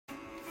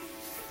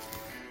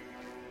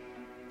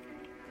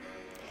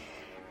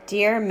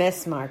Dear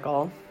Miss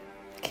Markle,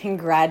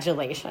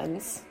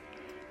 congratulations.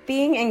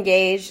 Being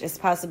engaged is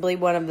possibly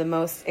one of the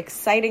most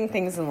exciting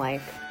things in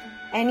life,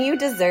 and you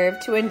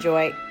deserve to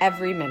enjoy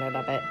every minute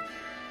of it.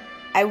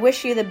 I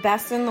wish you the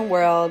best in the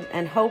world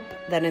and hope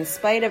that in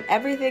spite of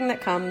everything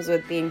that comes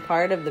with being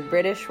part of the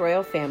British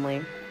royal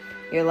family,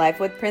 your life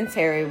with Prince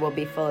Harry will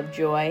be full of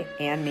joy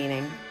and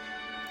meaning.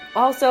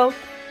 Also,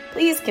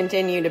 please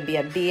continue to be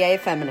a BA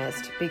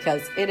feminist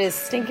because it is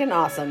stinking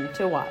awesome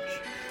to watch.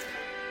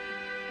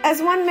 As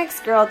one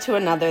mixed girl to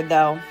another,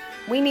 though,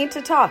 we need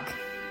to talk.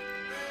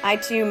 I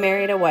too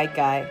married a white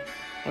guy,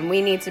 and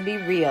we need to be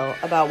real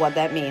about what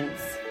that means.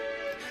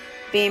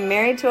 Being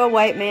married to a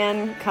white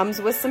man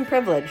comes with some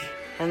privilege,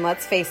 and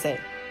let's face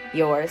it,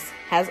 yours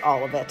has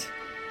all of it.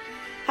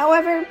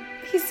 However,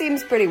 he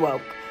seems pretty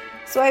woke,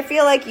 so I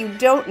feel like you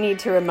don't need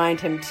to remind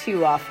him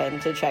too often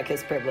to check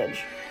his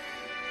privilege.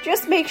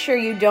 Just make sure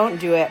you don't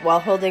do it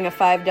while holding a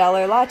 $5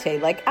 latte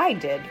like I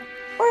did,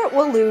 or it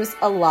will lose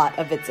a lot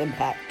of its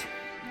impact.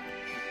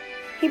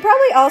 He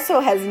probably also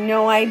has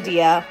no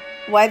idea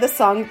why the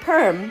song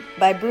Perm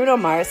by Bruno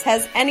Mars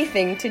has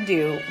anything to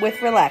do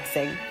with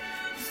relaxing,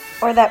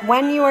 or that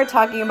when you are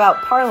talking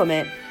about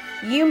Parliament,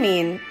 you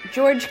mean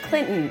George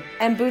Clinton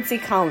and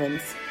Bootsy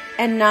Collins,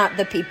 and not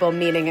the people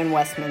meeting in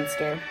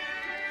Westminster.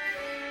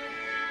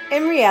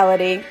 In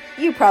reality,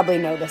 you probably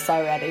know this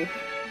already.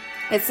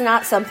 It's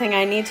not something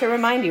I need to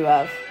remind you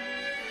of.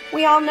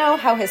 We all know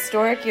how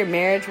historic your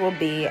marriage will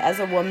be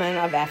as a woman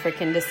of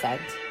African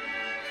descent.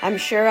 I'm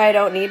sure I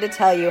don't need to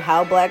tell you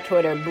how Black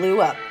Twitter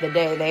blew up the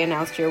day they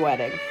announced your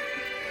wedding.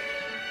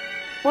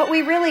 What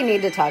we really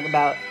need to talk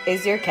about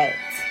is your kids.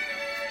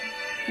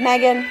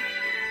 Megan,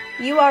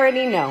 you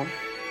already know,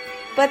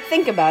 but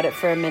think about it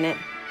for a minute.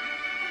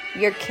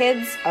 Your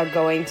kids are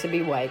going to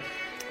be white.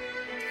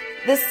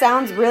 This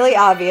sounds really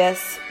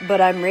obvious, but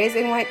I'm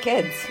raising white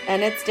kids,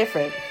 and it's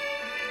different.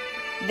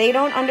 They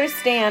don't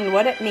understand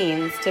what it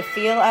means to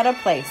feel out of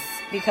place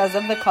because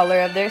of the color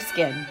of their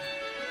skin.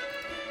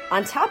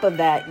 On top of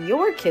that,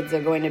 your kids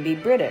are going to be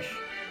British,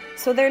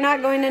 so they're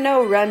not going to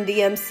know Run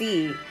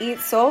DMC, eat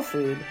soul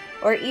food,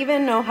 or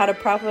even know how to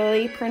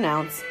properly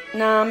pronounce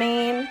 "nah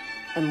mean"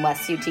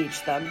 unless you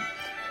teach them.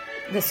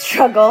 The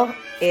struggle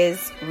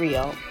is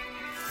real.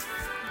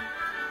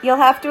 You'll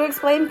have to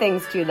explain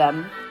things to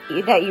them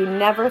that you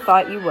never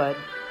thought you would.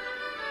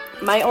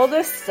 My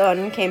oldest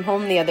son came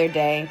home the other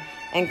day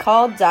and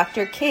called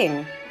Dr.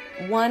 King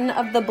one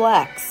of the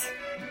blacks.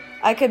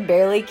 I could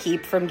barely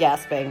keep from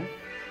gasping.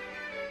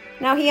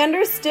 Now, he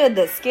understood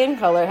that skin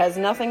color has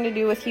nothing to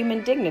do with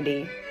human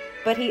dignity,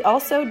 but he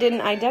also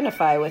didn't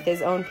identify with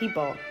his own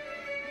people.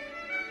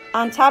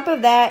 On top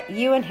of that,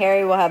 you and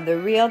Harry will have the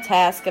real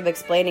task of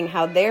explaining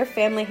how their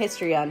family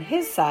history on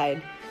his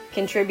side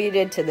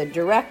contributed to the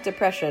direct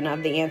oppression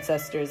of the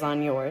ancestors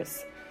on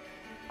yours.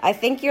 I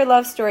think your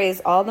love story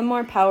is all the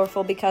more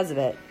powerful because of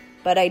it,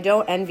 but I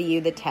don't envy you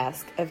the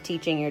task of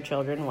teaching your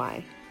children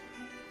why.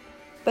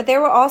 But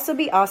there will also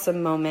be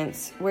awesome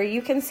moments where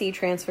you can see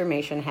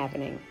transformation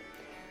happening.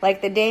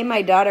 Like the day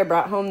my daughter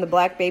brought home the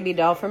black baby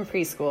doll from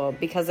preschool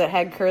because it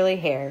had curly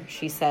hair,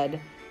 she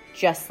said,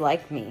 "Just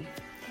like me."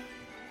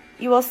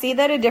 You will see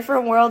that a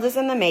different world is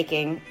in the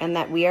making and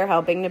that we are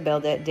helping to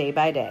build it day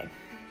by day.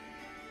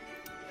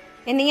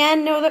 In the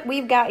end, know that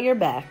we've got your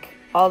back.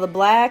 All the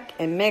black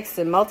and mixed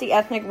and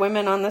multi-ethnic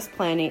women on this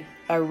planet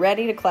are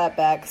ready to clap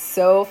back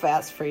so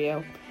fast for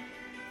you.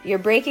 You're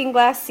breaking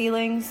glass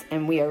ceilings,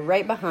 and we are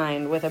right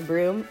behind with a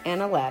broom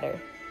and a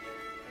ladder.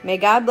 May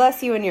God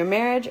bless you in your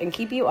marriage and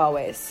keep you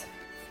always.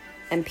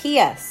 And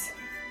P.S.,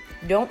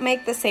 don't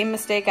make the same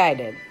mistake I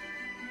did.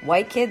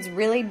 White kids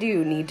really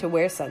do need to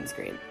wear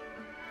sunscreen.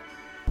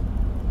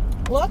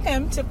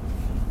 Welcome to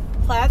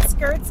Plaid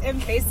Skirts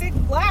and Basic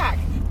Black.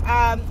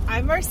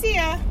 I'm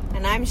Marcia.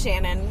 And I'm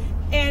Shannon.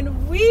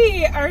 And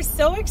we are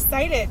so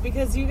excited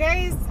because you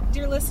guys,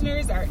 dear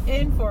listeners, are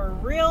in for a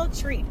real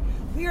treat.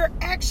 We are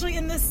actually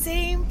in the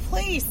same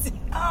place.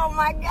 Oh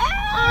my God!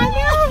 I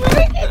know,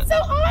 right? It's so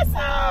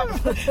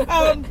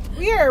awesome.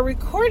 We are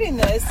recording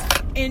this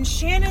in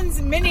Shannon's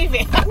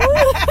minivan.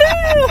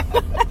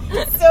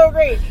 So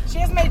great. She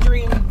has my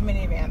dream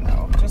minivan,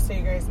 though, just so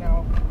you guys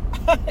know.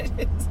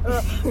 It's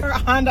her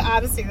Honda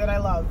Odyssey that I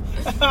love.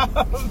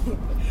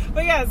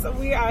 But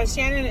yes,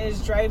 Shannon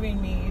is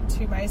driving me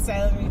to my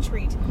silent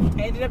retreat.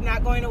 I ended up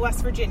not going to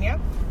West Virginia,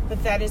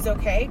 but that is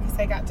okay because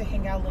I got to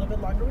hang out a little bit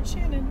longer with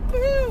Shannon.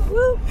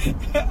 Woo!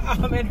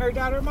 And her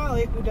daughter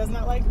Molly, who does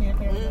not like me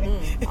apparently.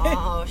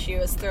 Oh, she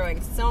was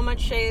throwing so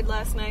much shade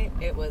last night.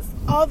 It was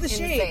all the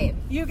insane. Shade.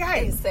 You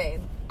guys,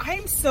 insane.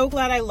 I'm so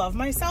glad I love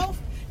myself.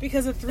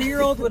 Because a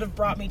 3-year-old would have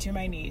brought me to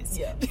my knees.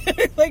 Yeah.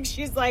 Like,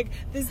 she's like,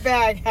 this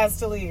bag has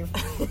to leave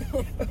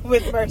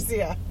with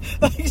Marcia.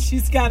 Like,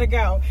 she's got to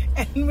go.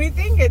 And we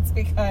think it's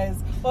because,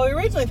 well, we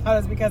originally thought it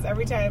was because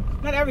every time,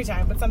 not every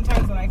time, but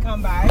sometimes when I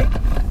come by,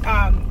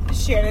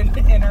 Shannon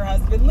and her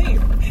husband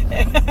leave.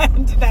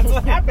 And that's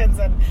what happens.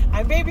 And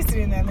I'm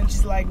babysitting them. And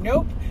she's like,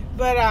 nope.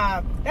 But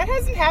that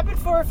hasn't happened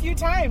for a few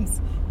times.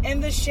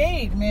 And the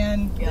shade,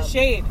 man. Yep. The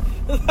shade.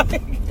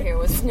 There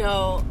was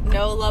no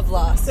love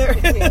lost There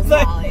between is,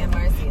 like, Molly and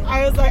Marcia.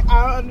 I was like,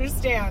 I don't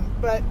understand,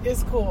 but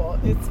it's cool.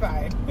 It's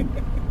fine.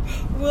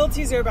 We'll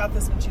tease her about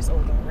this when she's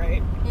older,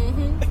 right?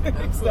 Mm-hmm.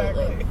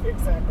 Absolutely.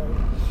 Exactly.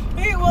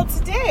 Okay, well,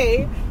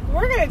 today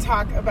we're going to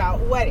talk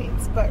about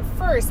weddings, but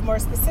first, more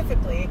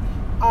specifically,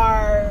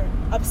 our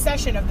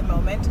obsession of the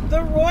moment,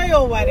 the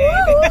royal wedding.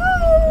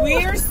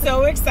 We are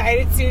so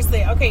excited.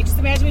 Seriously. Okay, just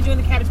imagine me doing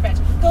the Cabbage Patch.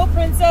 Go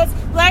princess,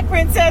 black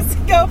princess,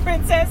 go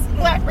princess,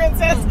 black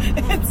princess.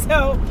 And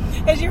so,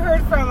 as you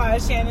heard from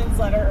Shannon's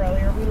letter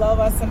earlier, we love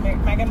us some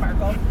Meghan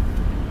Markle.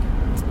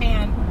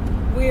 And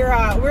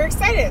we're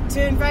excited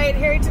to invite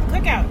Harry to the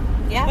cookout.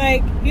 Yeah.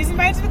 Like, he's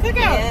invited to the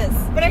cookout. He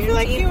is. But I feel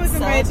like he was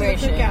invited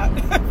to the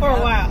cookout for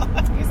a while.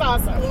 He's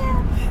awesome.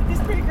 Yeah. He's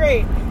pretty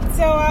great.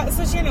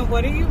 So Shannon,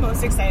 what are you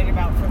most excited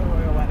about for the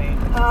royal wedding?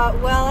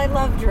 Well, I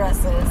love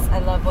dresses. I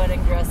love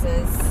wedding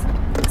dresses.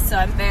 So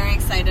I'm very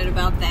excited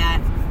about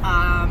that.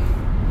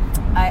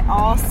 I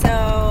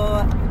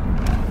also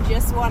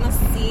just want to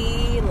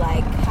see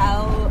like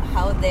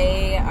how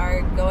they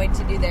are going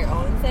to do their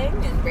own thing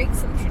and break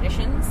some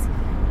traditions.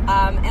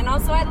 And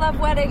also I love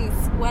weddings.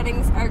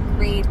 Weddings are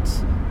great.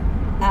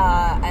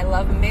 I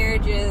love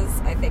marriages.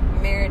 I think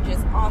marriage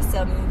is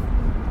awesome.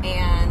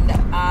 And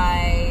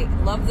I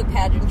love the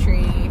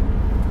pageantry,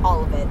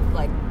 all of it,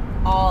 like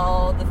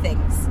all the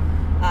things.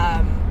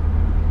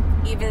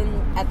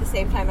 Even at the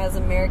same time as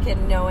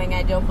American, knowing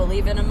I don't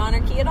believe in a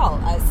monarchy at all,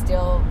 I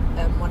still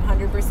am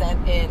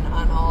 100% in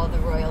on all the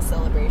royal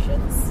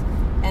celebrations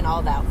and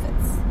all the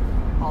outfits.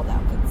 All the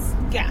outfits.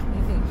 Yeah.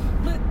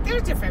 Mm-hmm. But they're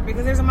different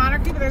because there's a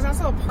monarchy, but there's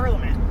also a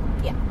parliament.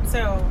 Yeah.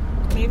 So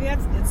maybe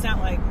it's not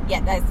like...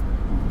 Yeah,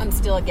 I'm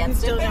still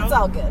against it, but it's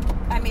all good.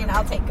 I mean,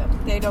 I'll take them.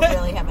 They don't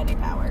really have any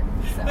power,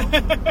 so.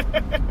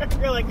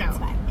 You're like, no. It's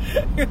fine.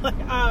 You're like,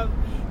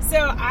 so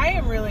I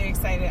am really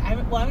excited. I'm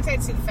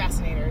excited to see the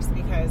Fascinators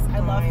because I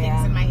love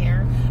things in my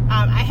hair.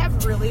 I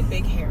have really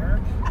big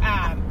hair,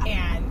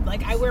 and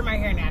like I wear my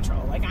hair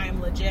natural. Like I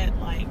am legit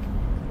like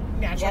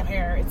natural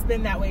hair. It's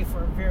been that way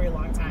for a very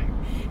long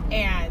time,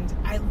 and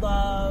I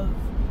love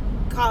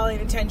calling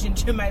attention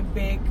to my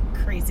big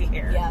crazy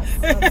hair. Yes,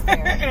 that's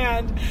fair.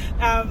 And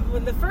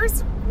when the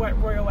first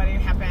royal wedding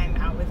happened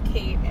with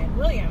Kate and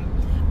William,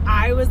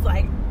 I was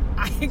like,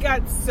 I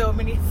got so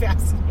many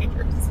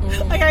fascinators.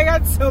 Like, I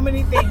got so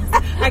many things.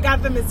 I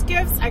got them as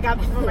gifts. I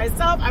got them for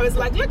myself. I was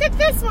like, look at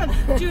this one.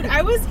 Dude,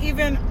 I was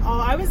even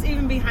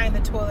behind the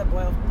toilet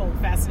bowl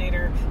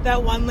fascinator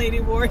that one lady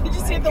wore. Did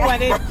you see at the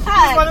wedding? This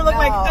one that looked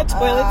like a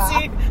toilet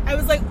seat. I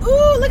was like,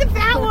 ooh, look at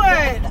that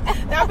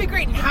one. That would be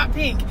great in hot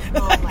pink.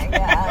 Oh, my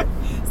God.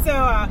 So,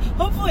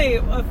 hopefully,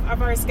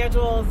 if our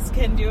schedules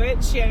can do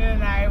it, Shannon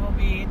and I will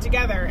be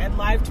together and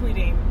live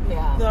tweeting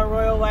the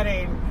royal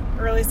wedding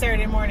early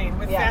Saturday morning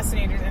with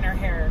fascinators in our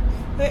hair.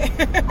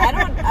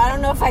 I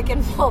don't know if I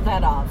can pull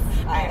that off.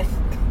 I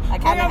we're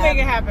gonna make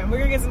it happen. We're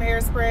gonna get some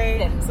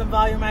hairspray, some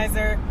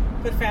volumizer,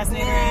 put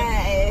fascinator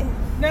in.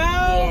 No.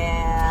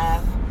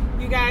 Yeah.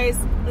 You guys,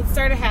 let's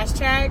start a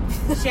hashtag.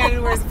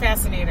 Shannon wears a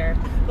fascinator.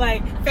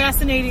 Like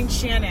fascinating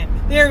Shannon.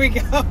 There we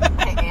go.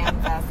 I am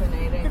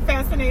fascinating. You're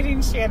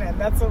fascinating Shannon.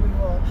 That's what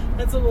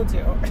we'll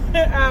do.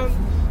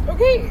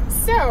 Okay.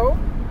 So,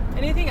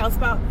 anything else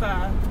about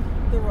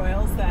the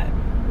royals that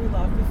we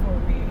love before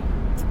we...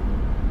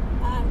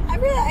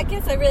 I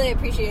guess I really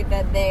appreciate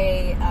that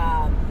they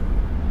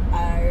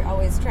are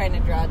always trying to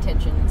draw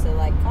attention to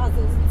like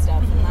causes and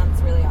stuff, and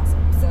that's really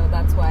awesome. So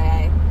that's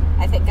why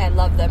I think I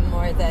love them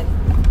more than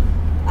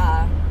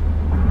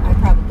I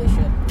probably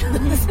should.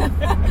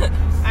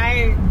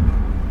 I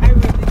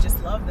really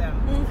just love them.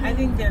 Mm-hmm. I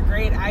think they're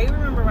great. I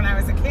remember when I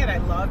was a kid, I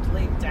loved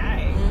Lady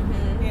Di.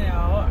 Mm-hmm. You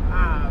know,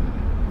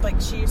 like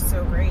she's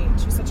so great.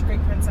 She's such a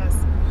great princess.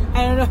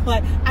 I don't know,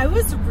 like I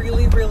was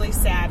really, really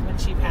sad when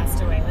she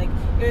passed away. Like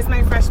it was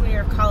my freshman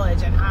year of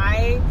college, and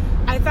I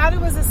thought it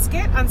was a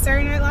skit on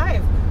Saturday Night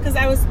Live because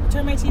I was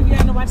turning my TV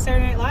on to watch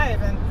Saturday Night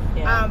Live, and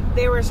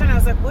they were showing. I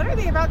was like, "What are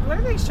they about? What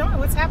are they showing?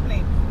 What's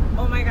happening?"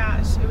 Oh my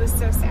gosh, it was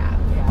so sad.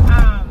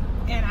 Yeah.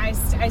 And I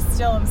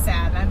still am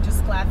sad. And I'm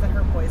just glad that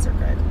her boys are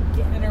good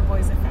and her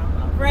boys have found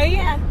love. Right?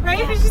 Yeah. Right?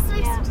 Yeah. It just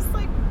makes just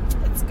like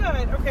it's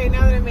good. Okay,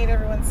 now that I made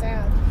everyone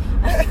sad.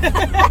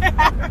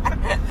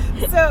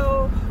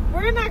 So.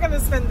 We're not going to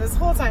spend this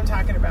whole time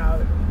talking about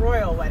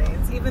royal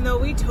weddings, even though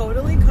we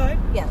totally could.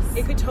 Yes.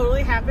 It could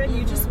totally happen. Mm-hmm.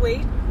 You just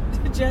wait.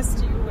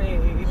 Just you wait.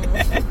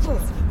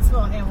 Mm-hmm.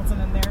 Smell Hamilton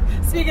in there.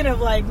 Speaking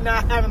of, like,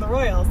 not having the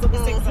royals, let me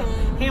sing some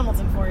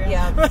Hamilton for you.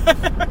 Yeah.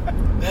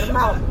 Get them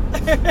out.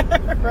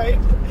 Right.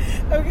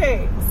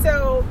 Okay,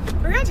 so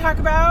we're going to talk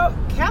about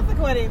Catholic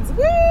weddings.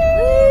 Woo!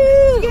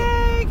 Woo!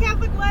 Yay,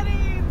 Catholic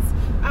weddings.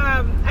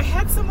 I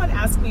had someone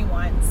ask me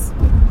once,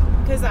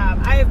 because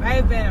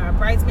I've been a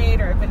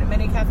bridesmaid, or I've been to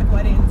many Catholic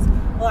weddings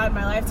a lot of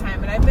my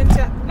lifetime, and I've been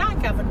to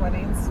non-Catholic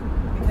weddings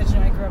because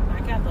I grew up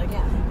not Catholic,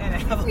 and I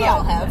have we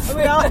all have.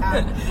 We all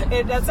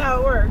have. That's how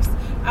it works.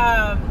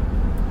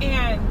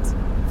 And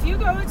if you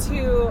go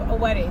to a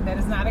wedding that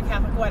is not a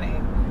Catholic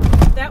wedding,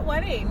 that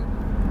wedding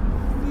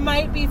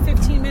might be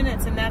 15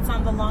 minutes, and that's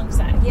on the long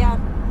side. Yeah.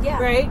 Yeah.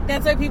 Right?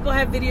 That's why people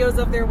have videos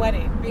of their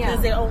wedding,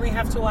 because they only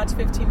have to watch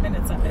 15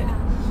 minutes of it.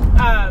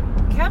 Yeah.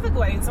 Catholic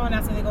weddings, someone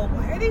asked me, they go,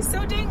 why are they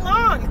so dang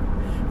long?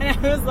 And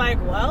I was like,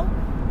 well,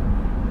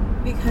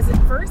 because it's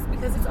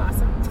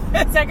awesome.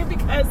 Second,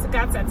 because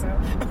God said so.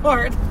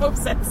 Or the Pope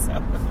said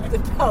so. The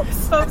Pope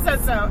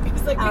said so.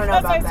 He's like,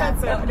 because I said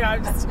so. No,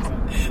 I'm just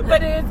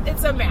but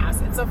it's a mass.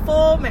 It's a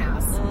full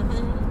mass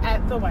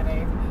at the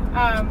wedding.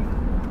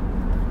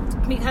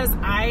 Because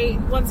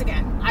once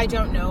again, I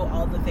don't know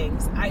all the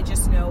things. I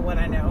just know what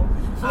I know.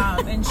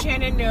 And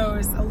Shannon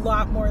knows a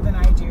lot more than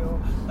I do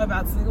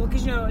about something.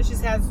 Because, she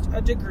has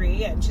a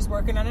degree and she's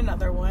working on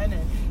another one.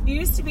 And you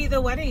used to be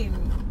the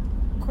wedding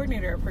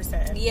coordinator, per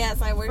se.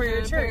 Yes, I worked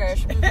in a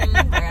parish.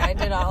 I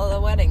did all the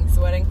weddings.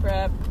 Wedding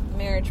prep,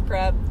 marriage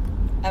prep,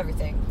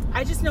 everything.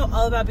 I just know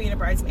all about being a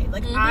bridesmaid.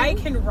 Like, I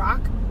can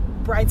rock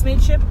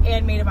bridesmaidship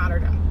and maid of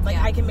honordom. Like,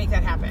 I can make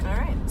that happen. All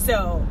right.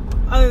 So,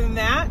 other than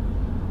that,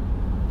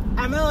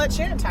 I'm going to let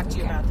Shannon talk to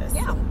you about this.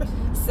 Yeah.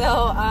 So,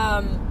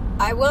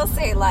 I will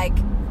say, like,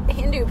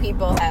 Hindu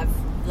people have,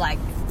 like,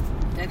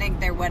 I think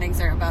their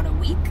weddings are about a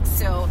week.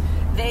 So,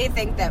 they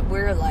think that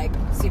we're, like,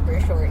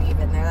 super short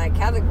even. They're like,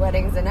 Catholic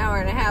weddings, an hour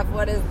and a half.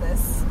 What is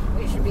this?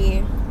 We should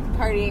be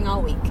partying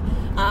all week.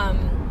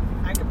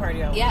 I could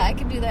party all week. Yeah, I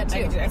could do that,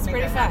 too. It's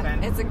pretty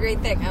fun. It's a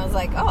great thing. I was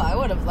like, I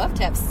would have loved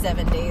to have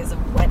 7 days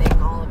of wedding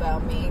all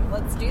about me.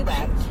 Let's do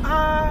that.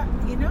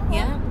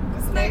 Yeah.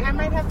 I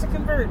might have to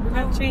convert. We're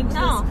going to change this.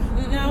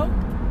 No?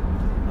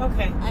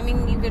 Okay. I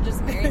mean, you could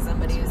just marry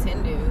somebody who's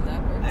Hindu.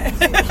 That works.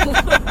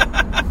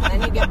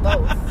 Then you get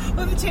both.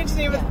 We'll have to change the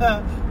name of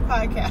the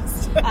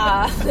podcast.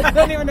 I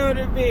don't even know what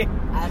it would be.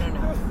 I don't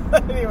know.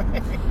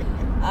 Anyway.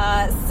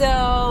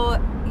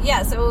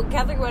 So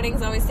Catholic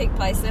weddings always take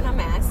place in a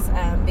Mass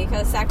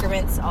because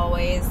sacraments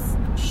always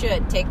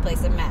should take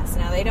place in Mass.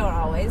 Now, they don't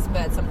always,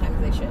 but sometimes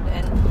they should.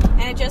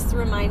 And it just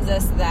reminds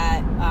us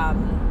that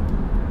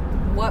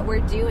what we're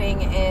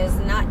doing is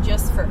not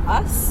just for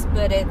us,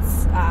 but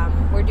it's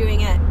we're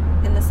doing it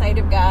in the sight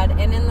of God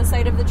and in the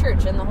sight of the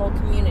church and the whole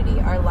community.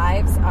 Our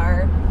lives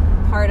are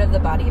part of the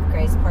body of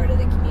Christ, part of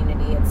the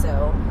community, and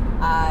so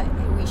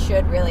we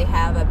should really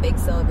have a big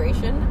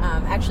celebration.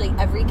 Actually,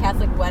 every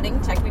Catholic wedding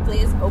technically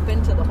is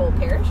open to the whole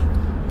parish.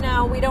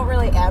 Now, we don't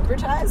really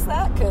advertise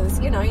that because,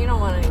 you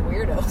don't want any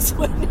weirdos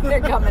when they're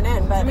coming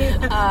in. But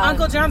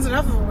Uncle John's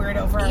enough of a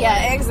weirdo for our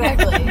wedding.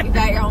 Exactly. You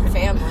got your own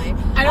family.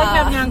 I don't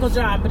have an Uncle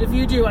John, but if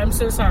you do, I'm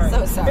so sorry.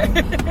 So sorry.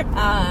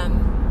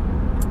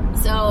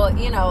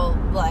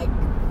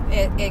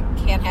 It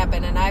can't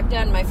happen. And I've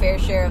done my fair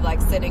share of,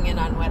 like, sitting in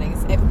on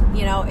weddings.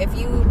 If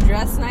you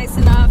dress nice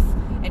enough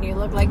and you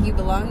look like you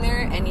belong there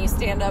and you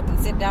stand up and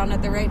sit down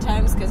at the right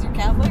times because you're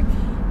Catholic,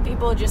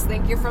 people just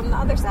think you're from the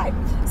other side.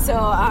 So,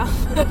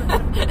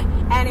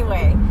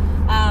 anyway,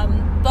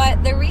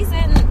 but the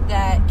reason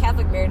that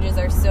Catholic marriages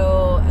are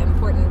so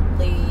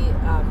importantly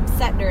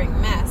set during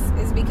Mass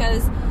is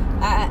because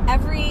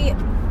every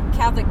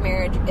Catholic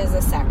marriage is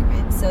a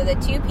sacrament. So the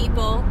two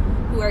people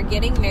who are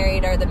getting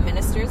married are the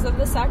ministers of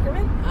the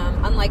sacrament,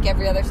 unlike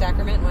every other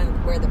sacrament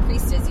where the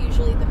priest is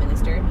usually the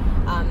minister.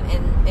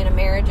 In a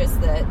marriage, it's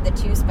the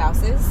two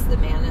spouses, the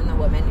man and the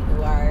woman,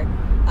 who are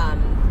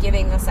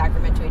giving the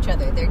sacrament to each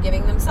other. They're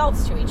giving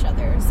themselves to each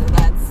other, so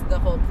that's the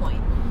whole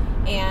point.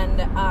 And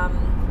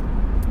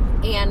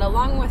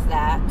along with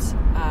that,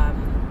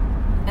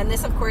 and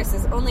this, of course,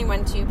 is only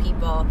when two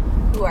people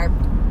who are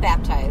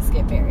baptized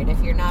get married.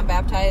 If you're not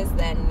baptized,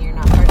 then you're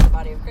not part of the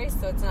body of Christ,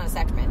 so it's not a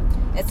sacrament.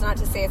 It's not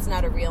to say it's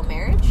not a real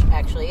marriage.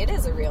 Actually, it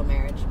is a real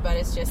marriage, but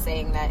it's just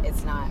saying that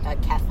it's not a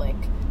Catholic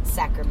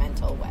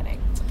sacramental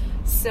wedding.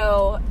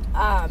 So,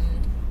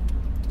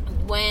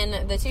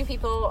 when the two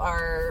people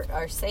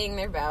are saying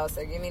their vows,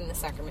 they're giving the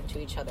sacrament to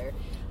each other.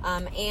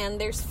 And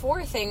there's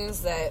 4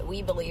 things that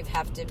we believe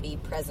have to be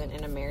present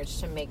in a marriage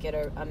to make it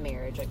a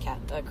marriage,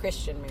 a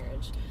Christian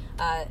marriage.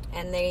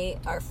 And they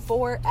are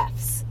 4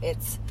 F's.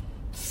 It's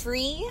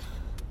free,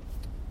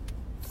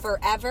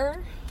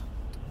 forever,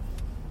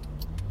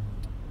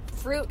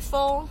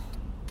 fruitful,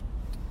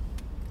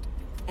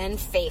 and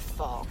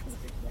faithful.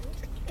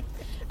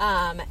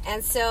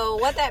 And so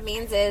what that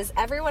means is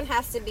everyone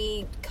has to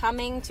be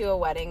coming to a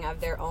wedding of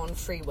their own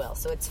free will.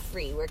 So it's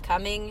free. We're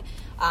coming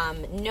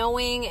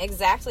knowing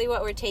exactly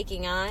what we're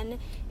taking on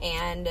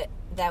and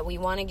that we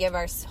want to give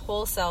our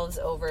whole selves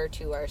over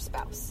to our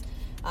spouse.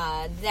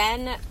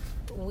 Then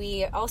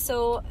we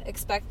also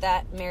expect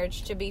that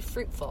marriage to be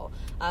fruitful.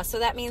 So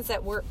that means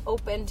that we're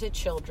open to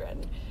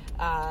children.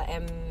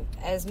 And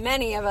as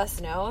many of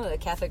us know, the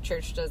Catholic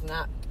Church does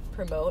not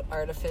promote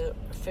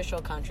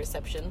artificial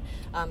contraception.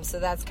 So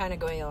that's kind of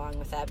going along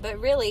with that. But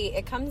really,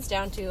 it comes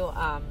down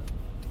to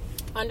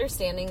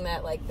understanding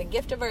that, like, the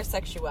gift of our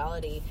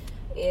sexuality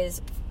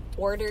is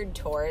ordered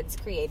towards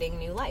creating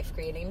new life,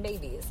 creating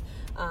babies.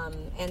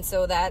 And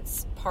so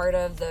that's part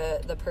of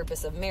the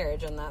purpose of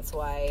marriage, and that's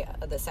why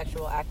the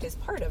sexual act is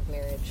part of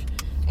marriage.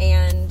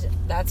 And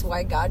that's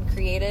why God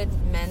created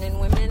men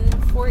and women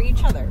for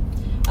each other.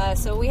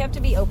 So we have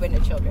to be open to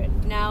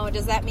children. Now,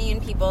 does that mean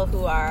people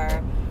who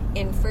are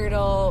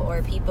infertile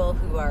or people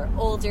who are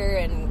older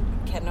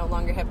and can no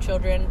longer have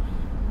children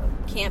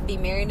can't be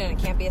married and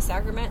it can't be a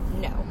sacrament?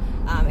 No.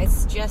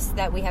 It's just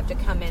that we have to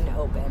come in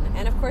open.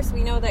 And of course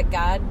we know that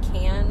God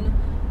can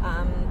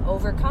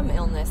overcome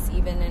illness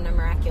even in a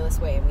miraculous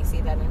way, and we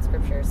see that in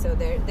Scripture. So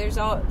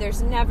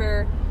there's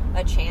never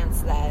a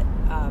chance that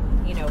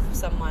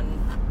someone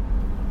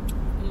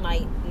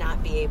might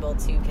not be able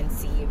to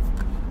conceive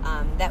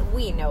that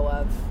we know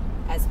of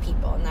as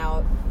people.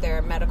 Now, there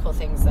are medical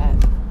things that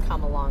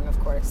come along, of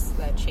course,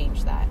 that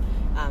change that,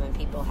 and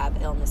people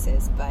have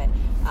illnesses, but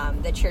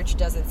the church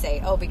doesn't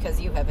say, oh,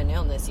 because you have an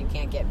illness, you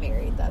can't get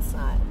married. That's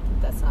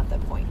not the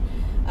point.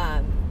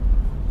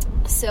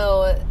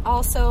 So,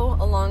 also,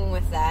 along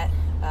with that,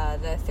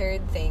 the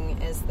third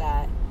thing is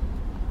that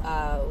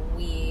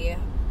we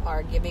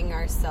are giving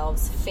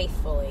ourselves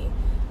faithfully.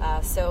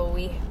 So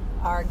we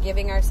are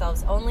giving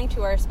ourselves only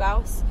to our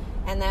spouse,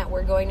 and that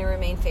we're going to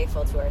remain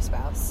faithful to our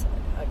spouse.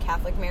 A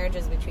Catholic marriage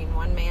is between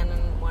one man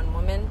and one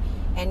woman,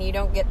 and you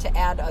don't get to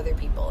add other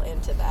people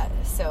into that.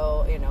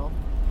 So,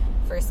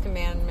 first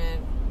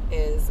commandment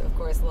is, of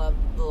course, love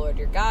the Lord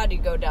your God. You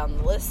go down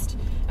the list,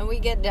 and we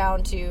get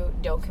down to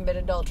don't commit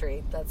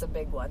adultery. That's a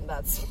big one.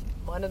 That's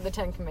one of the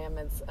 10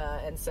 commandments.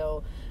 And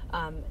so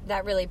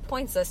that really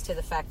points us to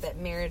the fact that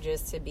marriage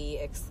is to be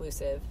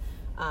exclusive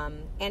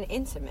and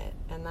intimate.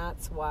 And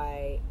that's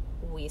why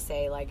we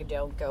say,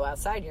 don't go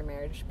outside your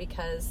marriage,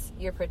 because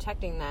you're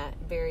protecting that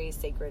very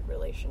sacred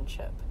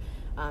relationship.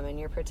 And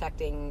you're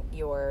protecting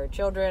your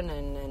children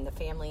and the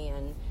family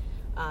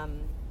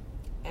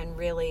and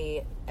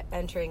really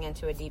entering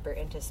into a deeper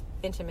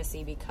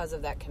intimacy because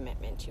of that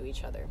commitment to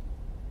each other.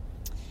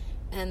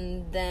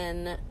 And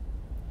then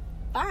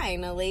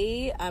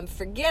finally, I'm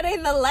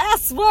forgetting the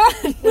last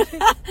one.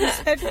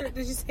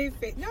 Did you say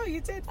faithful? No, you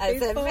did faithful. I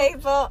said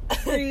faithful.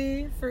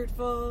 Free,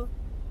 fruitful.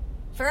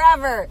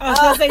 Forever.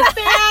 I was going to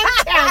say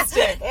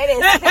fantastic. It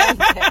is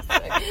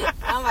fantastic.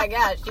 Oh my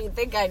gosh, you'd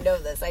think I know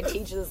this. I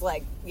teach this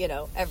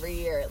every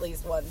year at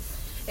least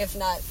once, if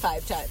not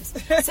 5 times.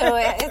 So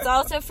it's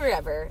also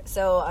forever.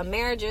 So a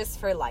marriage is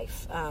for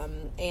life.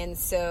 And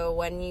so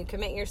when you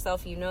commit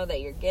yourself, you know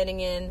that you're getting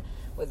in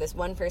with this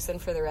one person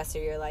for the rest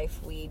of your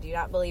life. We do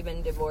not believe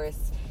in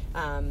divorce.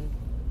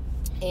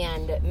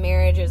 And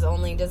marriage is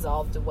only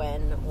dissolved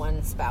when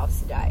one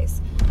spouse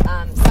dies.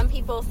 Some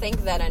people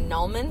think that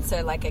annulments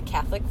are like a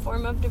Catholic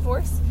form of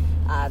divorce.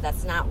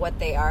 That's not what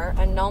they are.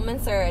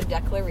 Annulments are a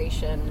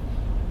declaration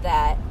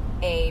that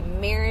a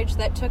marriage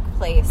that took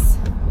place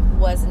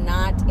was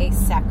not a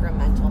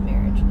sacramental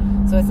marriage.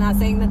 So it's not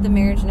saying that the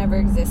marriage never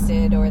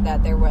existed or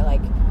that there were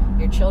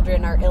your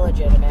children are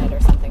illegitimate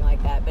or something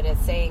like that, but it's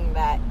saying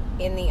that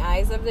in the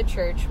eyes of the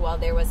church, while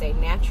there was a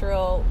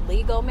natural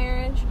legal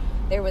marriage,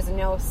 there was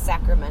no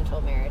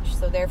sacramental marriage.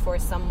 So therefore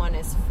someone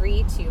is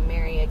free to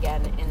marry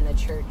again in the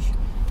church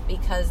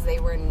because they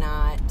were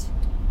not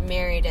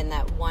married in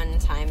that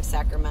one-time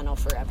sacramental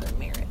forever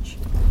marriage.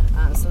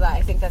 So that,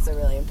 I think that's a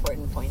really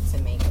important point to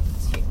make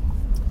too.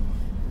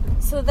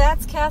 So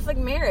that's Catholic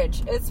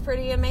marriage. It's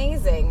pretty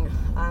amazing.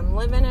 I'm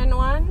living in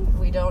one.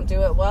 We don't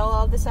do it well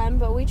all the time,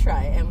 but we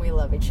try, and we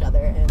love each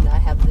other, and I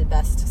have the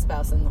best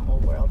spouse in the whole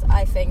world,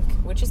 I think,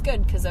 which is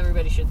good, because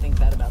everybody should think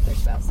that about their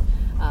spouse.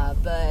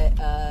 But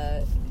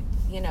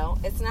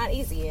it's not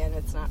easy, and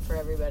it's not for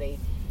everybody,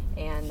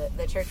 and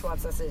the church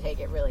wants us to take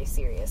it really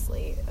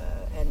seriously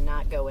and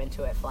not go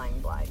into it flying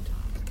blind.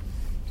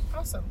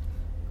 Awesome.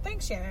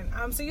 Thanks,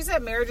 Shannon. So you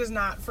said marriage is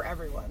not for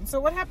everyone.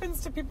 So what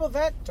happens to people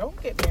that don't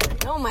get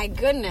married? Oh, my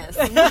goodness.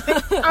 Are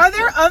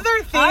there other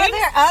things? Are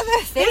there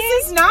other things?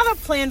 This is not a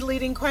planned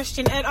leading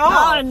question at all.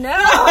 Oh,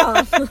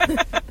 no.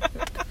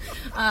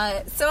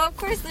 So, of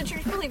course, the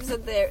church believes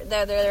that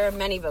there are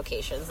many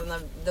vocations. And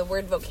the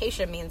word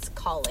vocation means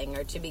calling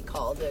or to be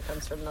called. It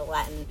comes from the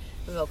Latin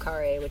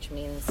vocare, which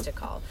means to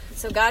call.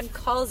 So God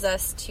calls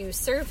us to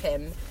serve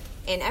him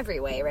in every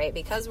way, right?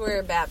 Because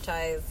we're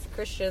baptized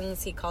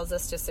Christians, he calls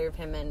us to serve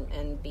him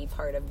and be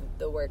part of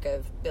the work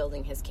of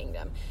building his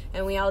kingdom.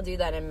 And we all do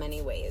that in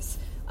many ways.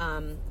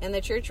 And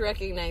the church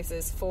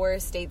recognizes 4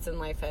 states in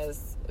life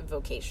as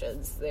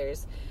vocations.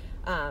 There's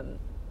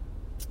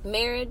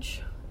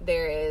marriage,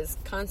 there is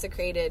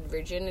consecrated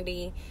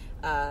virginity,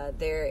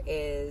 there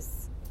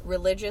is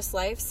religious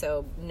life,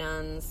 so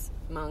nuns,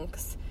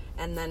 monks,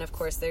 and then, of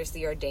course, there's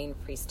the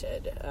ordained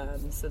priesthood.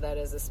 So that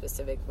is a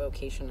specific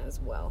vocation as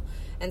well.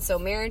 And so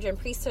marriage and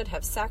priesthood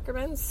have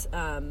sacraments.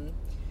 And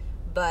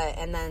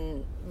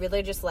then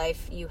religious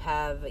life, you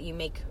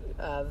make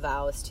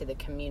vows to the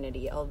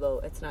community. Although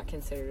it's not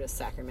considered a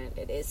sacrament,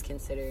 it is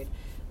considered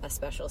a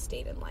special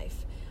state in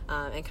life.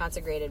 And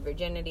consecrated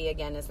virginity,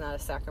 again, is not a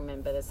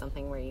sacrament, but it's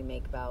something where you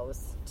make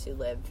vows to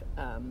live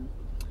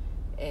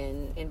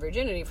in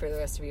virginity for the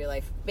rest of your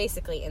life,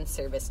 basically in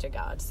service to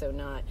God. So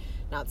not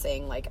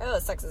saying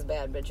sex is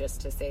bad, but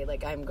just to say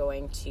I'm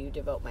going to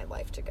devote my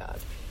life to God.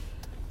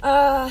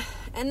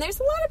 And there's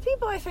a lot of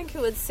people, I think,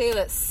 who would say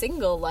that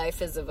single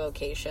life is a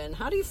vocation.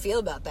 How do you feel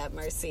about that,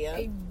 Marcia?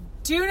 I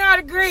do not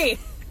agree.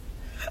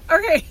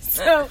 Okay,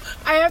 so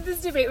I have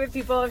this debate with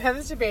people. I've had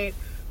this debate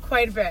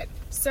quite a bit.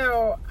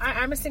 So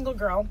I'm a single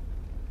girl.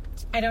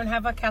 I don't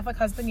have a Catholic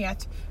husband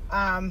yet.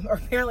 Or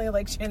apparently,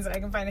 like Shan said, I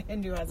can find a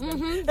Hindu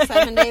husband.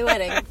 7-day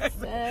wedding.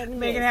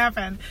 Make it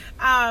happen.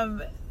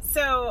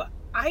 So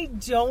I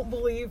don't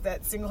believe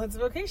that singlehood's a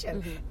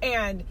vocation.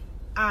 And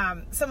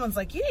someone's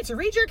like, you need to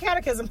read your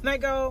catechism. And I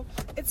go,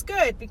 it's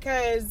good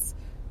because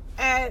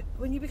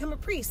when you become a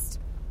priest,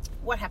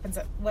 what happens?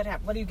 What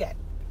do you get?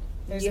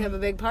 You have a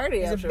big party.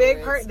 There's a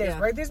big party.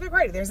 There's a big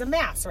party. There's a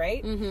mass,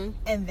 right?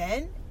 And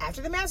then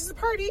after the mass is a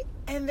party,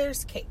 and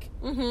there's cake.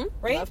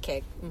 Right? Love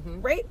cake.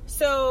 Right?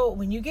 So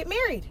when you get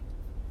married,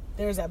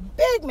 there's a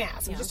big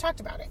mass. We just talked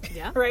about it.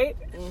 Yeah. Right?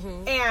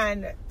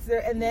 And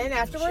then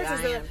afterwards,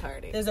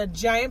 there's a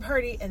giant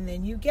party, and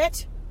then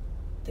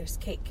there's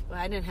cake. Well,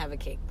 I didn't have a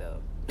cake though.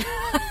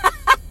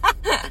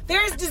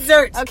 There's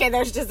dessert. Okay,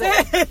 there's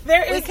dessert.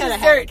 There is we could dessert.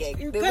 have had a cake.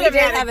 You We could did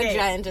have have a a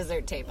giant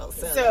dessert table.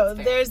 So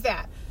there's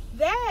that.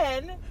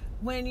 Then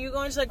when you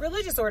go into like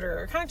religious order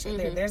or country,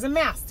 there's a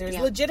mass. There's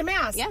legit a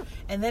mass. Yeah.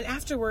 And then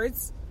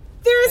afterwards,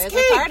 there's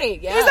cake. A party.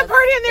 Yeah. There's a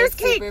party and there's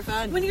it's cake. Super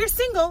fun. When you're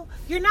single,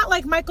 you're not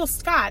like Michael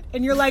Scott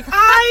and you're like,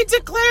 I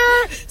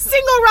declare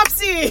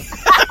single-rupsy.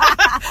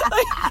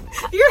 Like,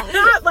 you're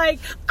not like,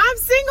 I'm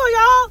single,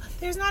 y'all.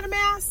 There's not a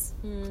mass.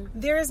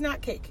 There is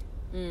not cake.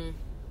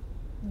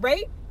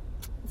 Right?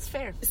 It's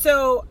fair.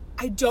 So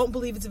I don't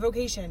believe it's a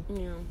vocation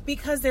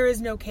because there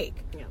is no cake.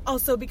 Yeah.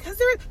 Also,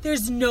 because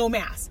there's no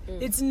mass.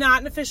 It's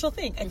not an official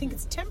thing. I think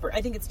it's temporary.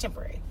 I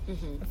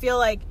feel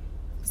like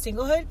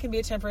singlehood can be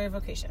a temporary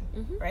vocation,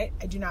 right?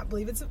 I do not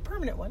believe it's a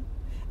permanent one.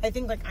 I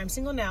think like I'm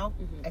single now.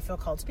 I feel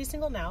called to be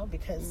single now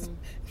because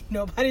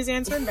nobody's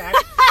answering back.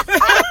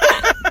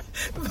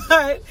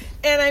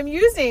 And I'm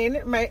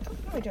using my.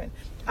 What am I doing?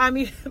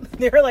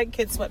 There are like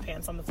kid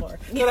sweatpants on the floor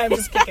that I'm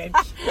just kicking.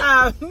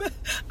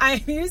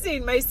 I'm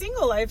using my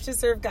single life to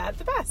serve God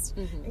the best,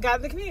 God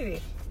in the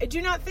community. I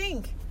do not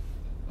think,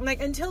 like,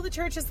 until the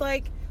church is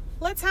like,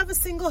 let's have a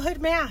singlehood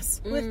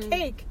mass with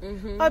cake.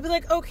 I'll be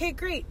like, okay,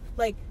 great.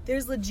 Like,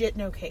 there's legit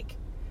no cake.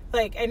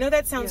 Like, I know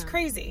that sounds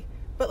crazy,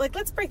 but like,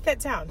 let's break that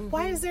down.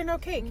 Why is there no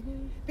cake?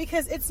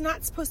 Because it's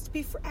not supposed to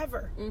be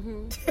forever.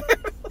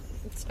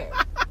 It's fair.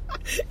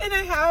 And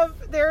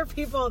there are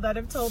people that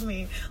have told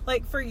me,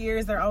 like, for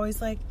years, they're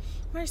always like,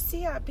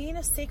 Marcia, being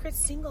a sacred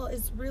single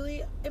is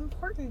really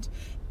important.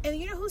 And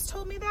you know who's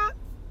told me that?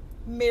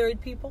 Married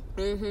people.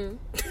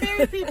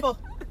 Married people.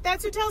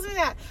 That's who tells me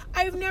that.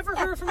 I've never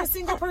heard from a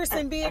single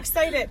person be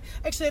excited.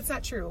 Actually, that's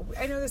not true.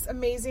 I know this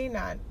amazing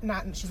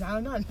she's not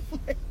a nun.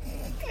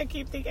 I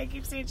keep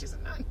saying she's a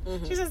nun.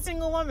 She's a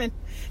single woman,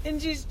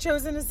 and she's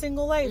chosen a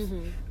single life.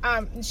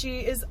 She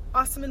is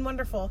awesome and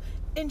wonderful,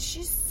 and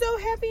she's so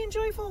happy and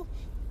joyful.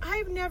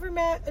 I've never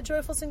met a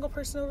joyful single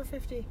person over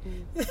 50.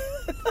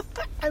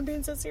 I'm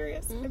being so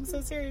serious. I'm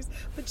so serious.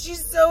 But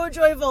she's so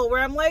joyful,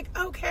 where I'm like,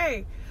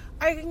 okay,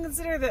 I can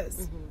consider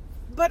this,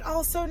 but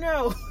also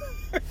no.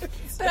 But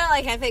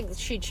like, I think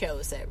she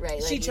chose it,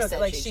 right? Like she chose it.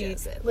 Like, she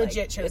chose it.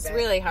 legit chose it. It's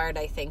really hard,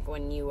 I think,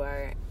 when you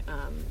are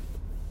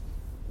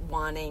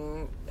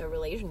wanting a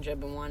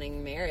relationship and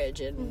wanting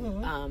marriage,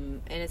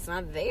 and it's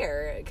not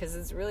there, because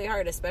it's really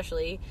hard,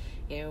 especially,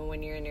 you know,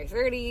 when you're in your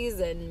 30s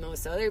and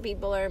most other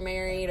people are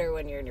married, or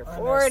when you're in your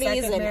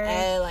 40s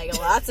and like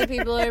lots of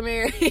people are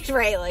married,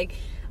 right? Like,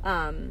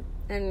 and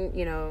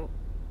you know.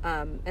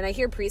 And I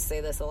hear priests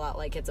say this a lot,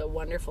 like, it's a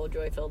wonderful,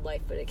 joy-filled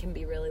life, but it can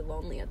be really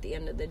lonely at the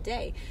end of the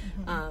day.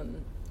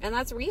 And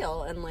that's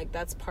real, and, like,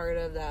 that's part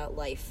of that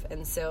life.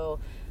 And so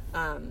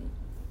I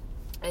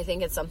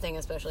think it's something,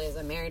 especially as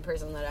a married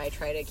person, that I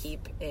try to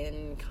keep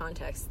in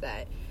context,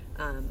 that,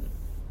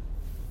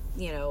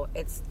 you know,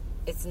 it's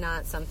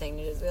not something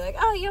to just be like,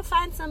 oh, you'll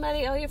find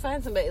somebody,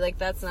 like,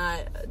 that's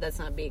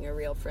not being a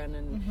real friend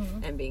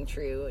and being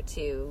true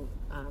to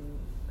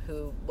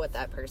what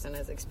that person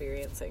is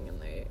experiencing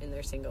in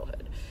their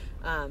singlehood.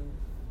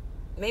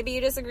 Maybe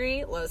you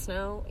disagree. Let us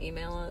know.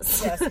 Email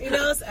us. Yes,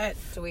 email us at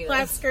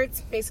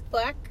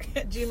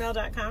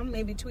flatskirtsbasicblack@gmail.com.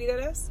 Maybe tweet at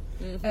us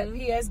at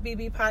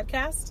PSBB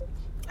Podcast.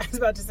 I was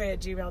about to say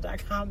at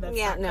gmail.com. That's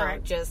not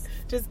correct. Just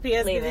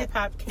PSBB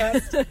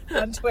Podcast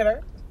on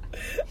Twitter.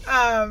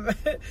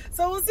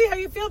 So we'll see how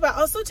you feel about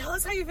it. Also, tell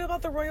us how you feel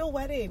about the royal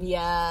wedding.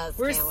 Yes.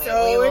 We're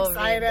so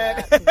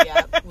excited.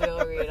 Yep,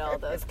 we'll read all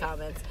those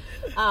comments.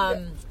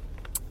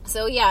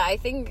 So yeah, I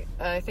think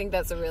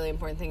that's a really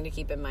important thing to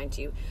keep in mind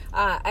too.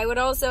 I would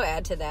also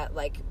add to that,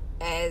 like,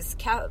 as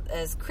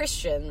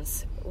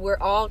Christians, we're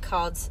all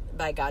called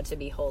by God to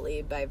be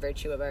holy by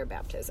virtue of our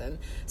baptism.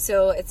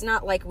 So it's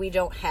not like we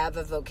don't have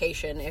a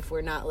vocation if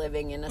we're not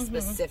living in a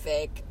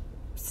specific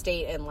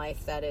state in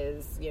life that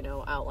is, you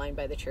know, outlined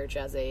by the church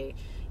as a,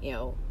 you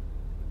know,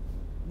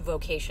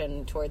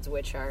 vocation towards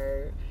which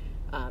our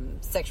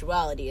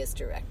sexuality is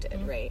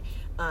directed, right?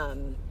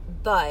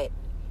 But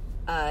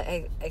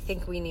I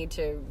think we need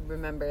to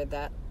remember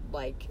that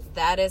like,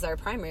 that is our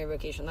primary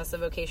vocation. That's the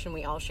vocation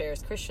we all share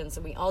as Christians.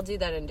 So we all do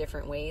that in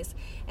different ways.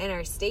 And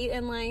our state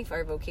in life,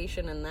 our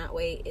vocation in that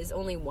way, is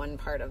only one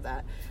part of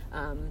that.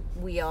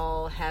 We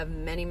all have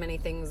many, many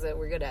things that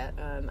we're good at.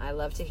 I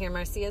love to hear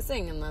Marcia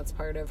sing, and that's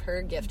part of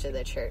her gift to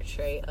the church,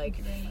 right?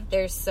 Like,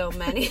 there's so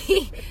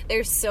many,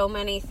 there's so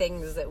many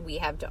things that we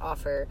have to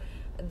offer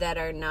that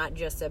are not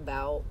just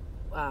about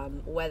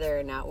whether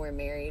or not we're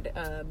married.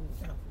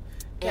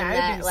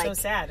 Yeah, I'd be so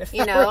sad if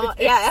you know,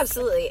 yeah,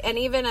 absolutely. And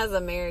even as a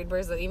married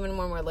person, even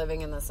when we're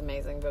living in this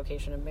amazing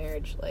vocation of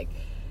marriage, like,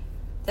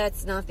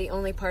 that's not the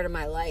only part of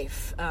my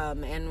life.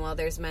 And while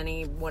there's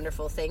many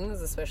wonderful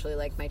things, especially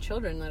like my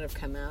children that have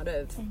come out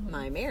of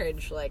my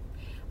marriage, like,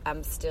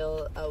 I'm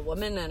still a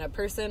woman and a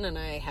person, and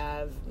I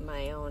have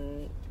my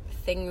own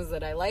things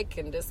that I like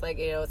and dislike.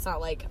 You know, it's not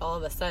like all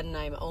of a sudden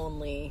I'm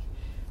only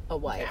a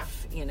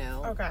wife, you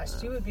know. Oh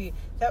gosh, you would be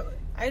that.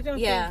 I don't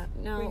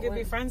think we could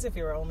be friends if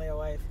you were only a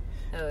wife.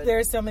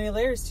 There's so many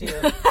layers to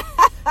you. No,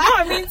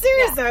 I mean,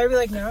 seriously, I'd be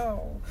like,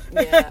 no.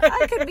 Yeah,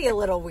 I could be a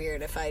little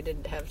weird if I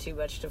didn't have too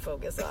much to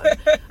focus on.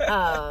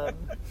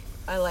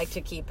 I like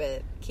to keep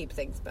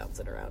things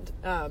bouncing around.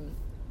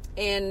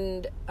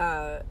 And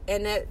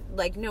that,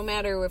 like, no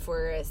matter if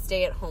we're a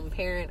stay-at-home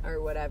parent or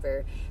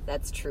whatever,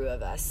 that's true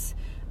of us.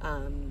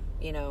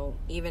 You know,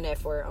 even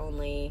if we're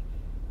only,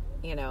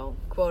 you know,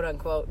 quote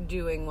unquote,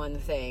 doing one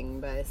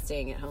thing by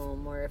staying at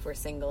home, or if we're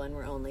single and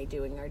we're only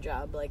doing our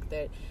job, like,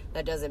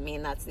 that doesn't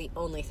mean that's the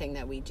only thing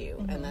that we do,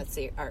 and that's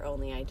our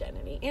only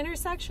identity.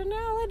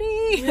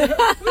 Intersectionality.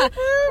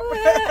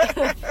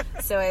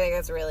 So I think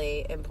that's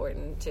really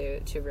important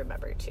to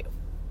remember too.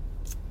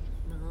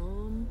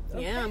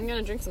 Yeah, I'm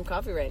gonna drink some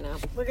coffee right now.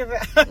 Look at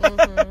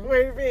that.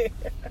 Where you be?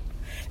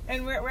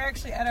 And we're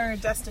actually at our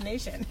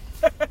destination.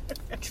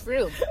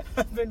 True.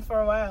 I've been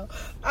for a while.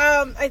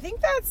 I think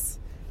that's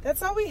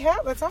all we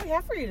have. That's all we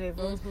have for you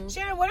today.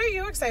 Shannon, what are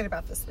you excited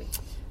about this week?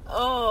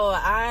 Oh,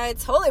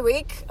 it's Holy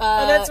Week.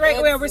 Oh, that's right.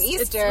 It's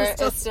Easter.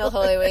 It's still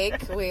Holy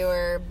Week. We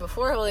were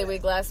before Holy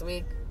Week last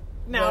week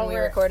when we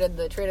recorded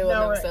the Trader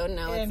Women episode.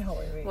 Now it's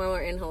Holy Week. When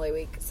we're in Holy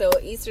Week. So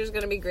Easter's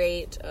going to be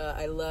great.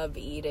 I love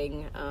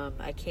eating.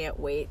 I can't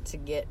wait to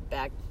get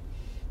back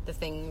the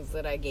things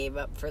that I gave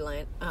up for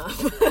Lent.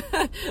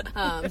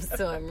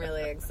 So I'm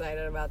really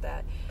excited about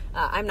that.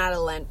 I'm not a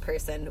Lent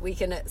person. We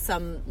can at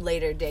some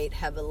later date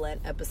have a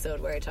Lent episode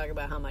where I talk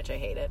about how much I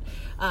hate it.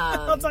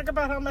 I'll talk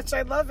about how much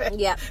I love it.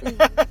 Yeah.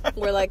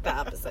 We're like the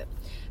opposite.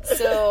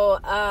 So,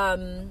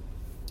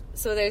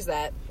 so there's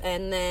that.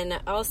 And then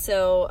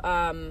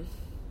also,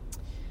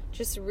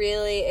 just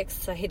really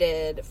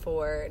excited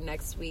for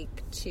next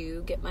week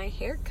to get my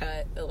hair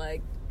cut.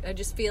 Like, I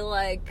just feel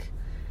like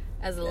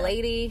as a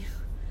lady,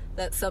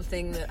 that's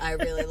something that I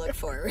really look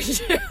forward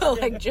to.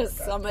 Like, just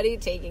somebody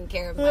taking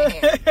care of my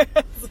hair.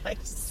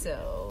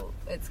 So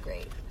it's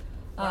great.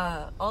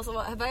 Also,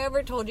 have I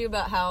ever told you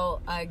about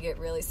how I get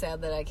really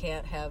sad that I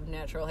can't have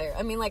natural hair?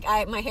 I mean, like,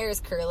 my hair is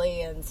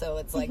curly, and so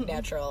it's like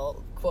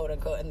natural, quote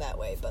unquote, in that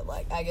way. But,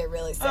 like, I get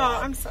really sad.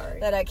 Oh, I'm sorry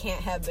that I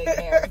can't have big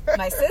hair.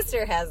 My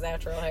sister has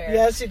natural hair.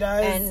 Yeah, she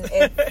does. And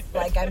it's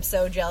like, I'm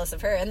so jealous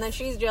of her. And then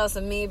she's jealous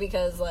of me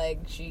because, like,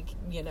 she,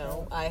 you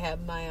know, I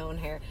have my own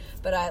hair.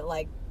 But I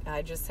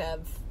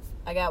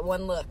got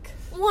one look.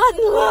 One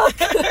look!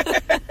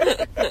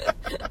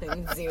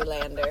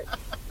 Zoolander.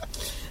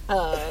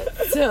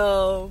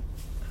 So,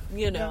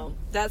 you know,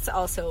 that's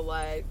also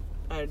why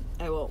I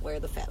won't wear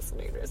the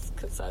fascinators,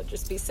 because I'll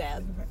just be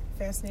sad.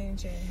 Fascinating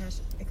Shannon.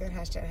 Make that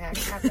hashtag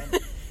happen.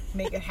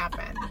 Make it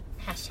happen.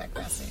 Hashtag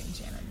fascinating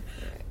Shannon.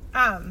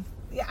 Right.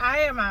 Yeah, I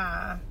am,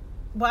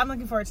 well, I'm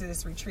looking forward to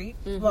this retreat.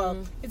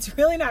 Well, it's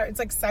really not, it's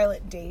like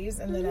silent days,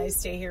 and then I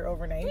stay here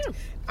overnight.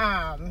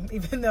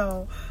 Even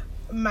though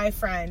my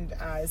friend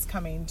is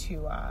coming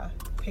to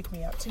pick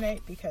me up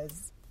tonight,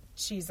 because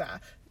she's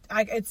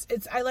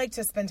I like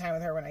to spend time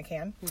with her when I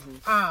can.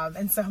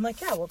 And so I'm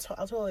like, yeah, well,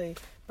 I'll totally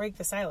break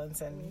the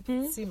silence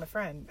and see my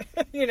friend,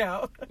 you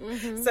know.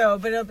 So,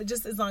 but it'll be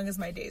just as long as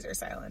my days are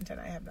silent and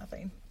I have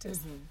nothing to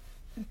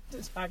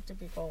talk to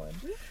people and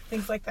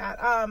things like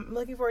that. I'm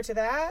looking forward to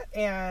that,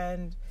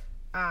 and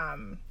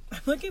I'm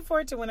looking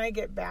forward to when I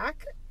get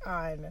back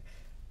on.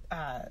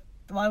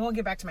 Well, I won't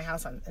get back to my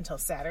house until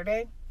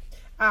Saturday.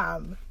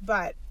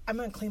 But I'm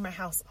going to clean my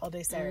house all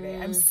day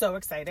Saturday. I'm so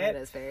excited. That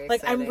is very exciting.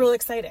 exciting. I'm real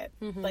excited.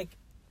 Like,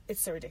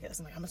 it's so ridiculous.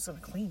 I'm like, I'm just going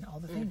to clean all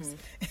the things.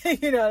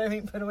 You know what I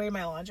mean? Put away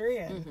my laundry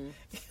and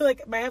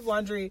like, I have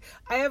laundry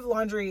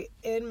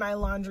in my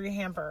laundry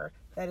hamper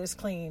that is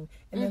clean,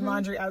 and then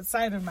laundry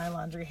outside of my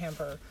laundry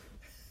hamper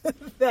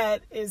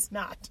that is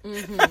not.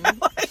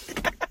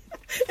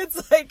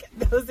 It's like,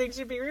 those things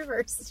should be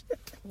reversed.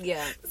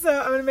 Yeah. So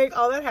I'm going to make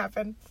all that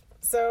happen.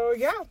 So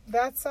yeah,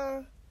 that's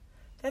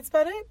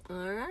about it. All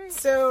right.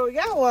 So,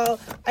 yeah, well,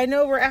 I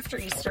know we're after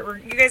Easter.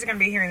 You guys are going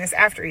to be hearing this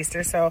after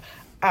Easter, so,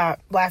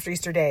 after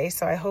Easter Day.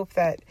 So I hope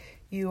that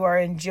you are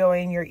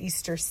enjoying your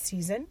Easter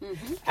season.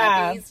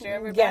 Happy Easter,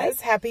 everybody.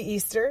 Yes, happy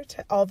Easter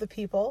to all the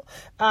people.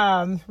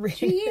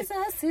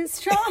 Jesus is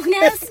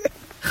strongest.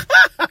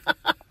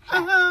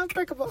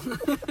 Breakable.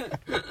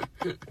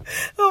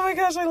 Oh my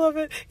gosh, I love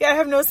it. Yeah, I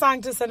have no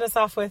song to send us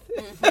off with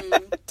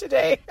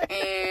today.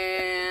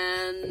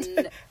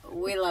 And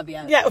we love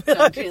you. Yeah, we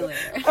love you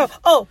later.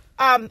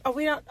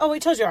 We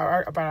told you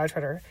about our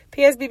Twitter.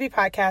 PSBB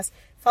Podcast.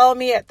 Follow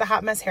me at The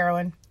Hot Mess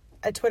Heroine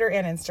at Twitter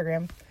and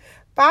Instagram.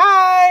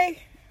 Bye.